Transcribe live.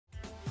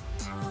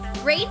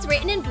grades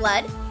written in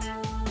blood,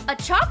 a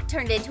chalk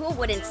turned into a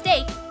wooden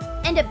stake,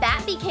 and a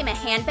bat became a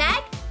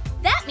handbag?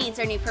 That means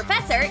our new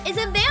professor is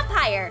a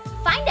vampire!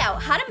 Find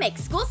out how to make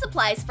school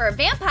supplies for a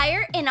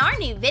vampire in our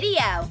new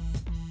video!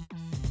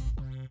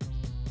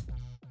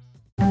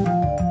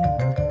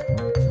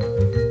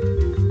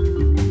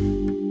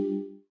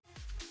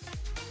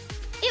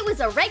 It was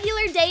a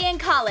regular day in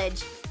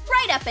college,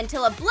 right up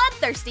until a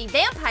bloodthirsty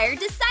vampire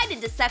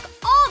decided to suck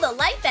all the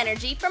life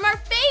energy from our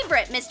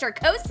favorite Mr.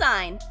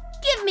 Cosine.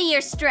 Give me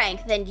your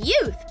strength and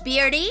youth,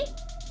 Beardy,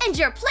 and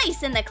your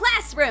place in the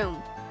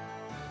classroom.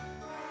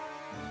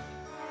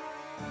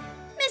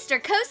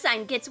 Mr.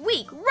 Cosine gets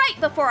weak right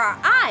before our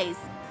eyes.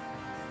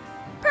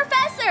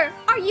 Professor,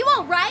 are you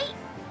all right?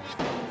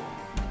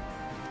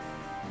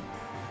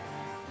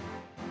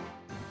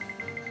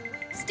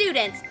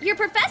 Students, your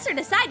professor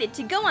decided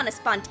to go on a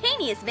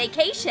spontaneous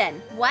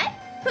vacation. What?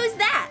 Who's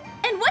that?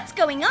 And what's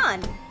going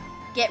on?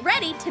 Get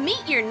ready to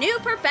meet your new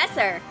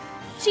professor.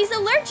 She's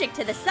allergic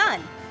to the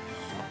sun.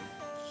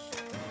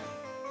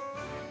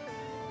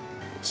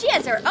 She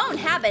has her own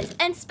habits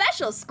and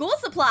special school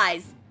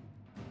supplies.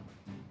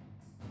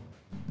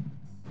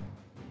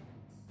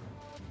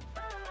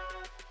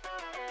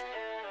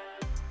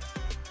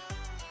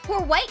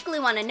 Pour white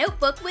glue on a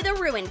notebook with a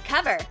ruined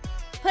cover.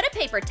 Put a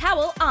paper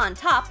towel on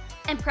top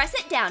and press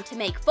it down to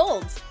make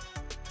folds.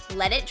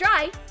 Let it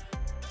dry.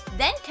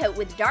 Then coat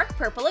with dark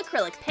purple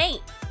acrylic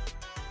paint.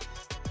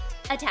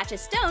 Attach a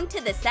stone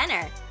to the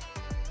center.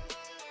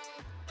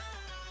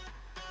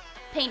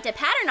 Paint a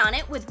pattern on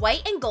it with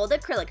white and gold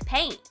acrylic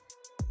paint.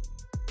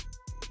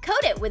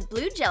 Coat it with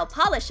blue gel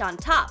polish on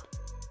top.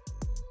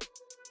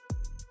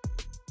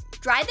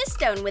 Dry the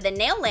stone with a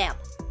nail lamp.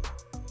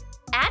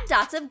 Add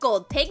dots of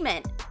gold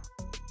pigment.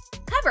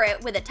 Cover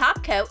it with a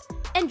top coat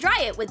and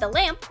dry it with the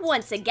lamp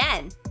once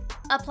again.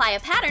 Apply a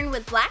pattern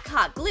with black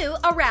hot glue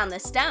around the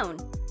stone.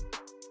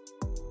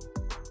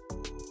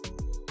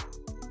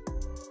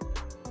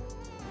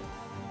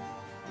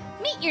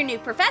 Meet your new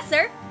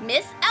professor,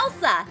 Miss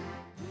Elsa.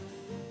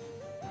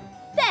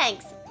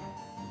 Thanks.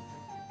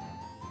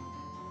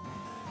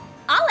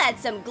 I'll add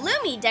some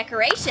gloomy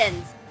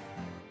decorations.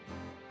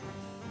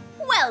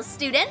 Well,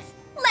 students,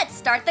 let's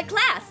start the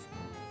class.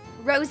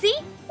 Rosie,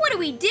 what do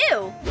we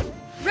do?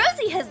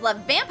 Rosie has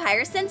loved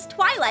vampires since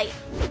Twilight.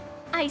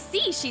 I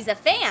see she's a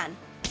fan.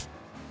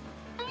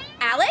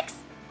 Alex?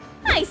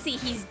 I see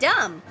he's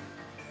dumb.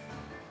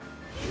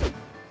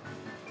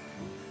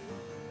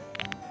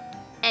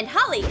 And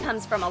Holly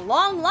comes from a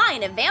long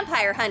line of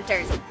vampire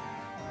hunters.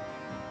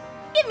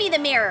 Give me the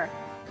mirror.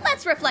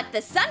 Let's reflect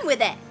the sun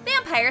with it.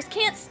 Vampires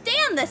can't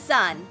stand the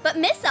sun, but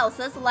Miss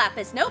Elsa's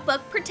lapis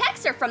notebook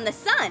protects her from the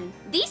sun.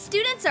 These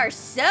students are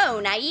so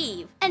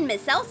naive, and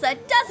Miss Elsa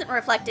doesn't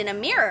reflect in a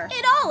mirror.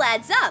 It all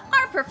adds up.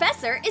 Our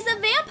professor is a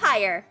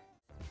vampire.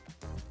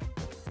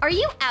 Are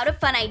you out of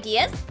fun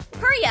ideas?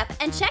 Hurry up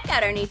and check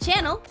out our new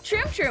channel,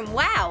 Troom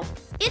Wow.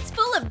 It's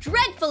full of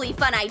dreadfully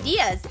fun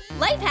ideas,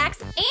 life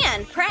hacks,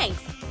 and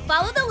pranks.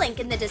 Follow the link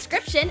in the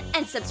description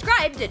and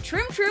subscribe to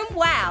Troom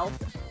Wow.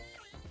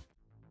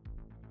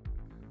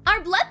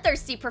 Our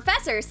bloodthirsty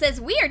professor says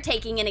we are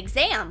taking an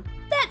exam.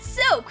 That's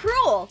so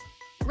cruel.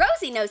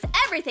 Rosie knows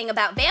everything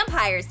about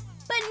vampires,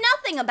 but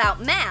nothing about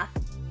math.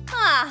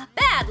 Ah,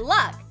 bad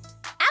luck.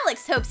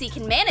 Alex hopes he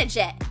can manage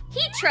it.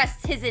 He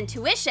trusts his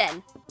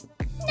intuition.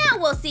 Now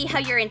we'll see how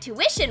your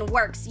intuition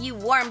works, you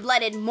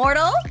warm-blooded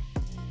mortal.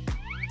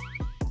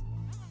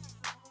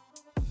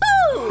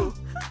 Boo!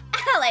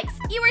 Alex,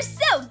 you were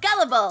so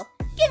gullible.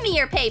 Give me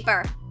your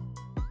paper.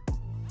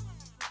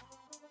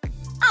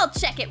 I'll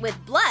check it with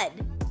blood.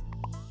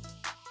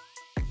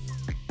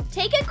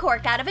 Take a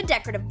cork out of a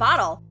decorative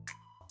bottle.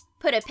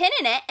 Put a pin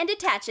in it and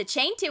attach a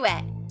chain to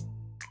it.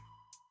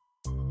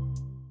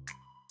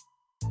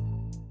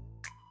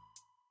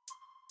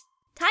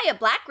 Tie a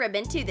black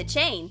ribbon to the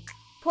chain.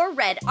 Pour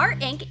red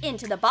art ink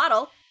into the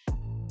bottle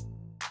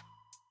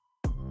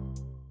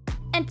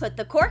and put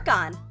the cork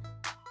on.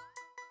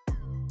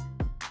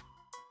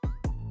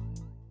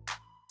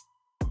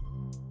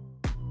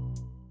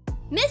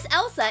 Miss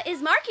Elsa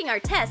is marking our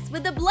tests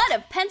with the blood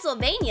of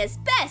Pennsylvania's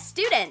best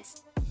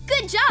students.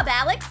 Good job,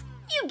 Alex!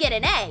 You get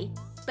an A.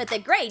 But the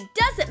grade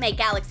doesn't make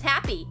Alex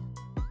happy.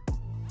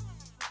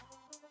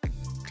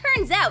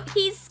 Turns out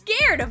he's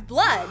scared of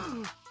blood.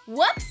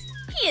 Whoops!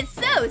 He is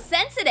so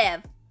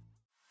sensitive.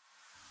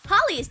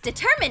 Holly is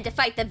determined to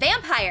fight the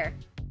vampire.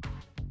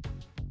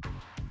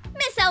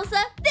 Miss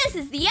Elsa, this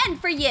is the end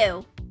for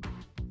you.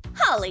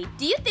 Holly,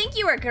 do you think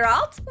you are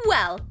Geralt?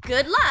 Well,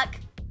 good luck.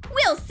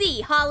 We'll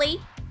see,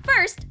 Holly.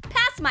 First,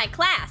 pass my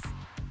class.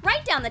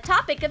 Write down the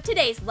topic of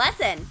today's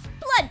lesson,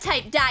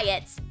 blood-type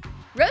diets.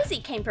 Rosie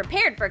came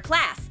prepared for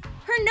class.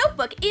 Her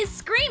notebook is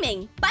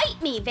screaming,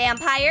 "Bite me,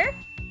 vampire!"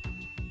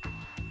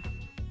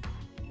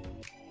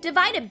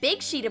 Divide a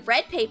big sheet of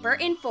red paper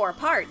in 4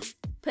 parts.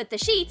 Put the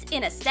sheets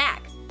in a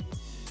stack.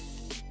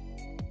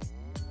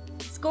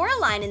 Score a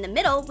line in the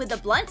middle with the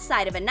blunt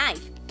side of a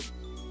knife.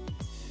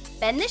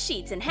 Bend the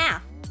sheets in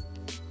half.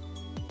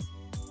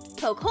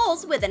 Poke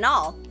holes with an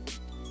awl.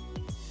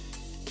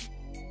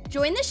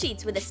 Join the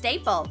sheets with a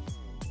staple.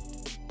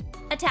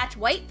 Attach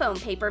white foam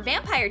paper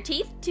vampire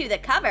teeth to the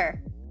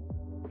cover.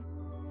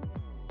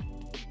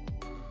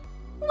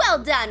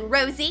 Well done,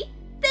 Rosie!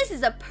 This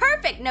is a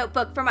perfect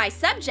notebook for my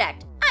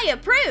subject. I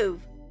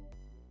approve!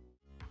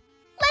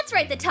 Let's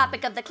write the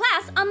topic of the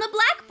class on the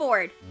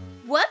blackboard.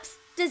 Whoops!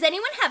 Does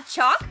anyone have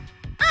chalk?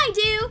 I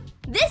do!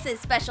 This is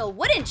special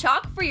wooden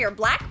chalk for your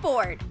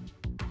blackboard.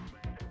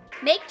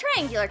 Make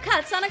triangular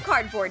cuts on a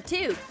cardboard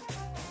tube.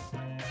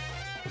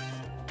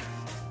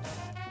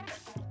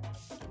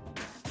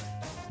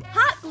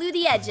 Hot glue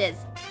the edges.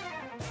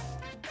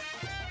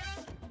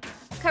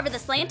 Cover the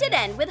slanted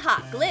end with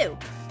hot glue.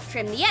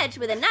 Trim the edge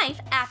with a knife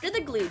after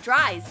the glue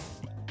dries.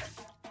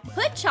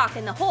 Put chalk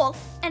in the hole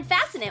and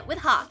fasten it with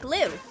hot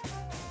glue.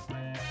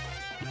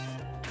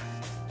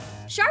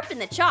 Sharpen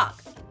the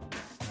chalk.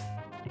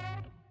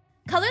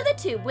 Color the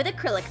tube with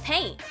acrylic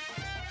paint.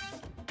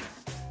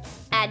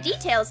 Add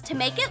details to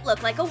make it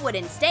look like a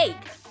wooden stake.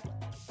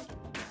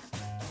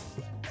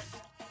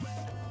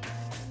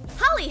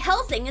 Holly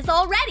Helsing is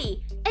all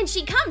ready, and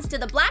she comes to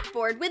the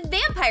blackboard with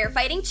vampire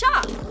fighting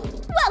chalk.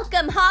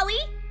 Welcome, Holly!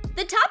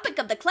 The topic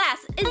of the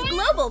class is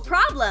global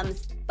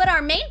problems, but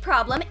our main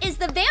problem is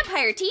the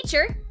vampire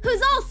teacher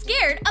who's all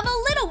scared of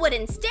a little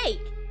wooden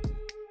stake.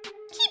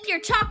 Keep your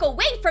chalk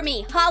away from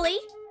me, Holly!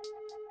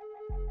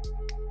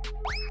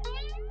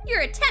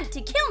 Your attempt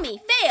to kill me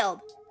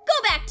failed.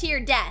 Go back to your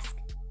desk.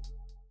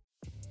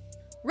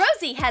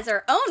 Rosie has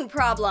her own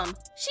problem.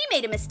 She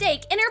made a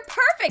mistake in her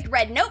perfect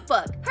red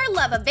notebook. Her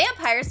love of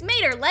vampires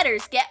made her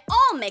letters get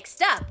all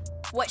mixed up.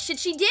 What should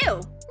she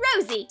do?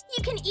 Rosie,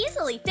 you can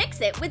easily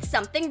fix it with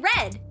something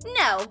red.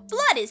 No,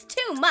 blood is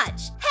too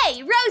much.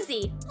 Hey,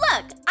 Rosie,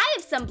 look, I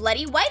have some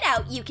bloody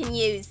whiteout you can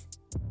use.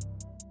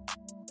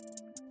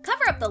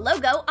 Cover up the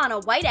logo on a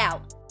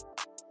whiteout.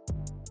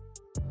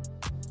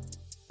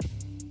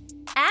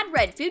 Add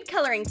red food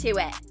coloring to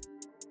it.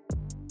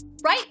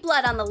 Write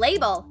blood on the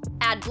label.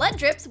 Add blood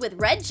drips with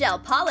red gel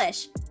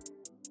polish.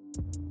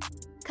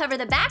 Cover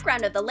the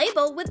background of the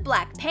label with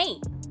black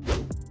paint.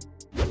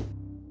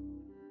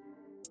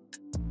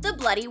 The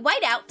bloody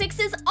whiteout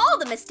fixes all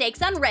the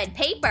mistakes on red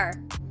paper.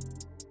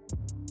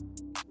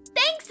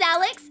 Thanks,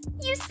 Alex!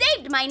 You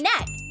saved my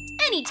neck.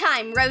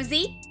 Anytime,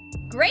 Rosie.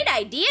 Great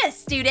idea,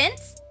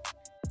 students!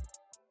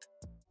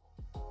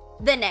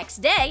 The next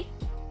day.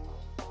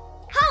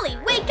 Holly,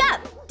 wake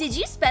up! Did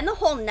you spend the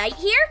whole night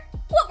here?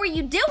 What were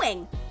you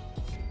doing?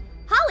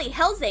 Holly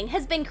Helsing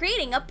has been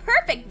creating a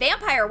perfect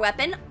vampire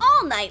weapon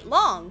all night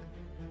long.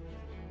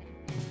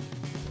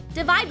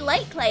 Divide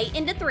light clay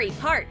into 3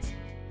 parts.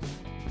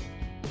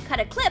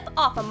 Cut a clip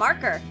off a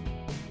marker.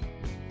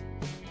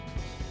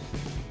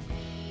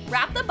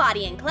 Wrap the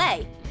body in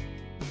clay.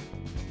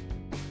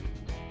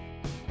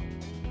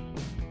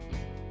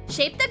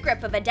 Shape the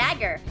grip of a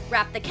dagger.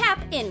 Wrap the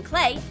cap in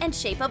clay and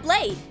shape a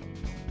blade.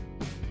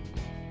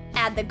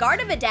 Add the guard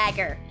of a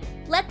dagger.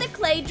 Let the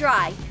clay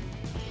dry.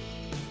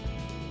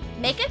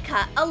 Make a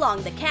cut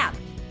along the cap.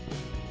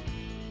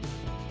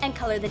 And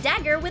color the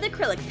dagger with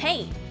acrylic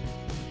paint.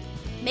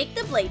 Make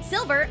the blade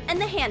silver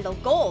and the handle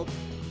gold.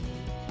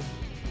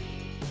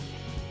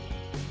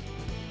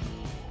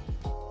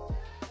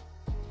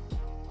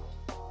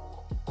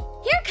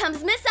 Here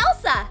comes Miss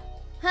Elsa!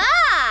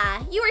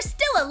 Ah, you are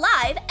still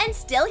alive and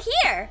still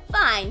here.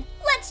 Fine,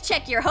 let's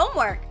check your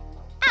homework.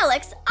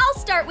 Alex,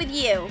 I'll start with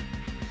you.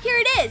 Here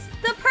it is,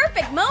 the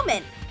perfect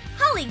moment.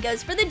 Holly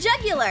goes for the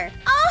jugular.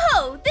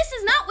 Oh, this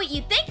is not what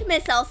you think,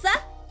 Miss Elsa.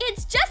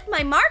 It's just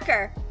my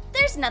marker.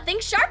 There's nothing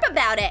sharp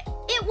about it.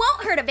 It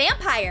won't hurt a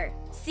vampire.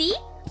 See?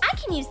 I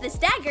can use this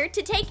dagger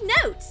to take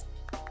notes.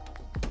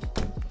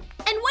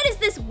 And what is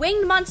this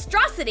winged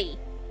monstrosity?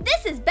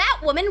 This is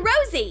Batwoman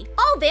Rosie.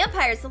 All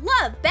vampires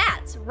love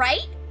bats,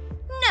 right?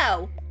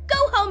 No.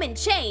 Go home and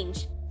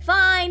change.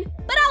 Fine,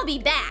 but I'll be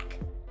back.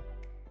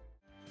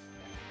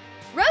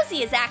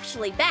 Rosie is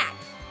actually back.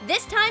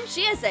 This time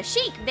she has a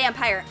chic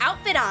vampire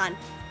outfit on,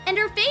 and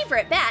her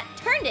favorite bat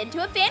turned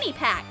into a fanny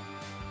pack.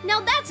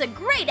 Now that's a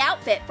great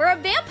outfit for a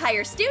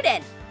vampire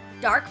student.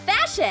 Dark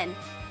fashion.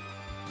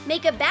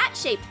 Make a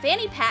bat-shaped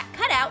fanny pack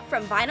cut out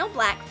from vinyl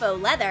black faux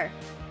leather.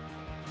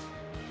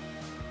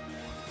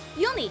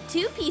 You'll need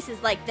 2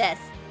 pieces like this.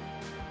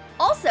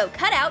 Also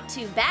cut out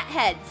 2 bat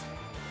heads.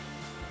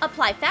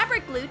 Apply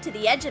fabric glue to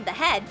the edge of the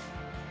head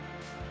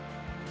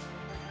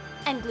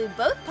and glue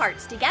both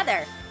parts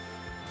together.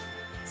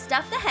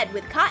 Stuff the head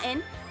with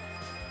cotton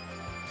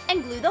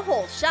and glue the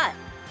hole shut.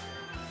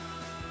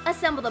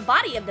 Assemble the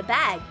body of the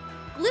bag.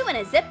 Glue in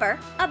a zipper,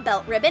 a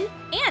belt ribbon,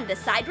 and a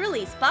side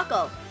release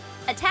buckle.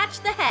 Attach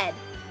the head.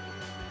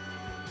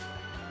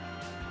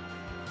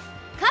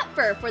 Cut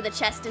fur for the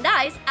chest and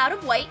eyes out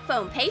of white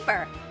foam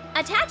paper.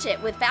 Attach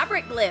it with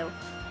fabric glue.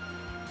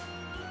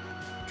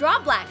 Draw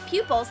black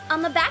pupils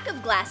on the back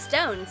of glass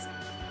stones.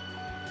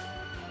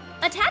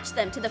 Attach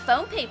them to the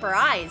foam paper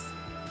eyes.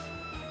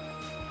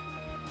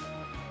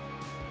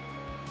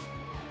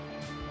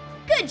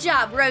 Good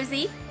job,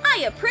 Rosie!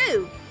 I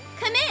approve!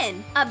 Come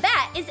in! A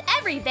bat is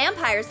every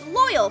vampire's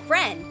loyal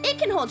friend. It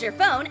can hold your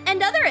phone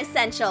and other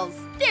essentials.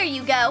 There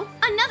you go!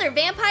 Another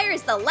vampire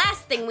is the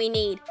last thing we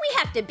need. We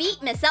have to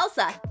beat Miss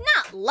Elsa,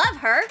 not love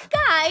her,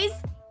 guys!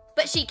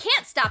 But she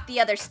can't stop the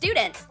other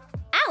students.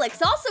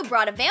 Alex also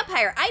brought a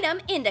vampire item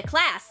into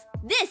class.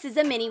 This is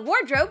a mini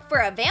wardrobe for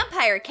a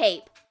vampire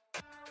cape.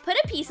 Put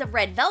a piece of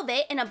red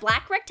velvet in a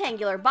black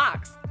rectangular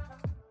box.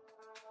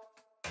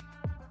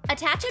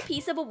 Attach a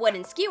piece of a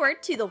wooden skewer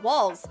to the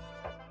walls.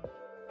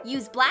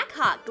 Use black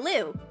hot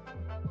glue.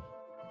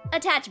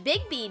 Attach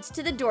big beads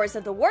to the doors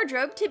of the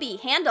wardrobe to be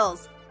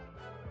handles.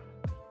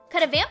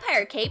 Cut a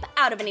vampire cape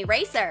out of an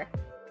eraser.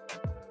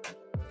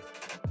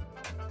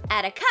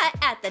 Add a cut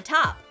at the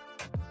top.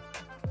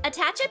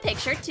 Attach a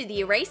picture to the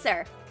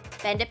eraser.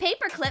 Bend a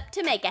paper clip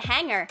to make a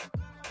hanger.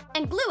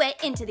 And glue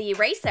it into the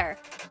eraser.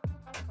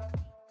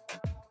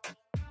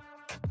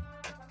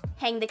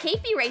 Hang the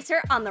cape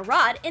eraser on the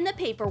rod in the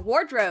paper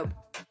wardrobe.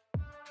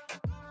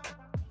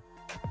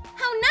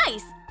 How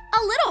nice!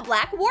 A little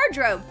black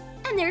wardrobe!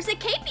 And there's a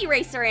cape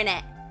eraser in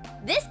it!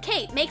 This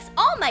cape makes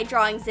all my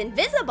drawings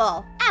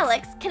invisible!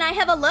 Alex, can I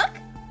have a look?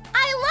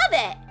 I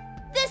love it!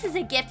 This is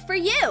a gift for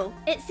you!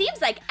 It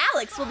seems like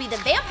Alex will be the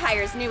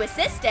vampire's new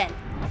assistant.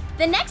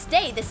 The next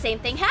day, the same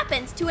thing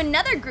happens to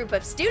another group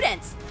of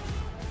students.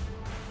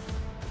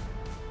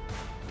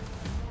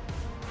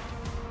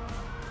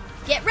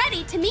 Get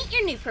ready to meet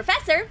your new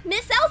professor,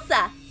 Miss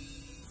Elsa!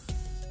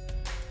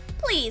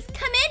 Please,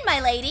 come in,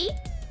 my lady!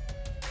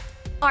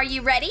 Are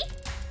you ready?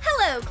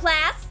 Hello,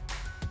 class!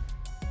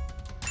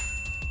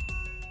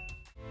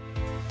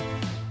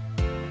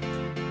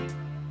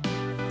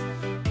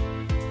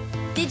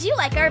 Did you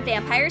like our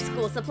vampire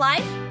school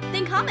supplies?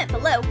 Then comment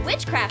below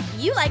which craft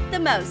you liked the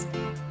most.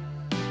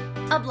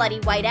 A bloody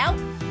whiteout,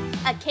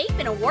 a cape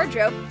in a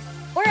wardrobe,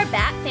 or a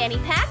bat fanny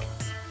pack?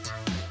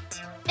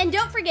 And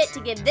don't forget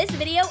to give this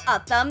video a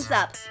thumbs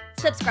up.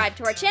 Subscribe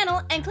to our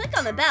channel and click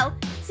on the bell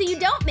so you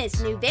don't miss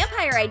new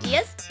vampire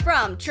ideas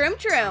from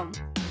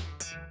Troom.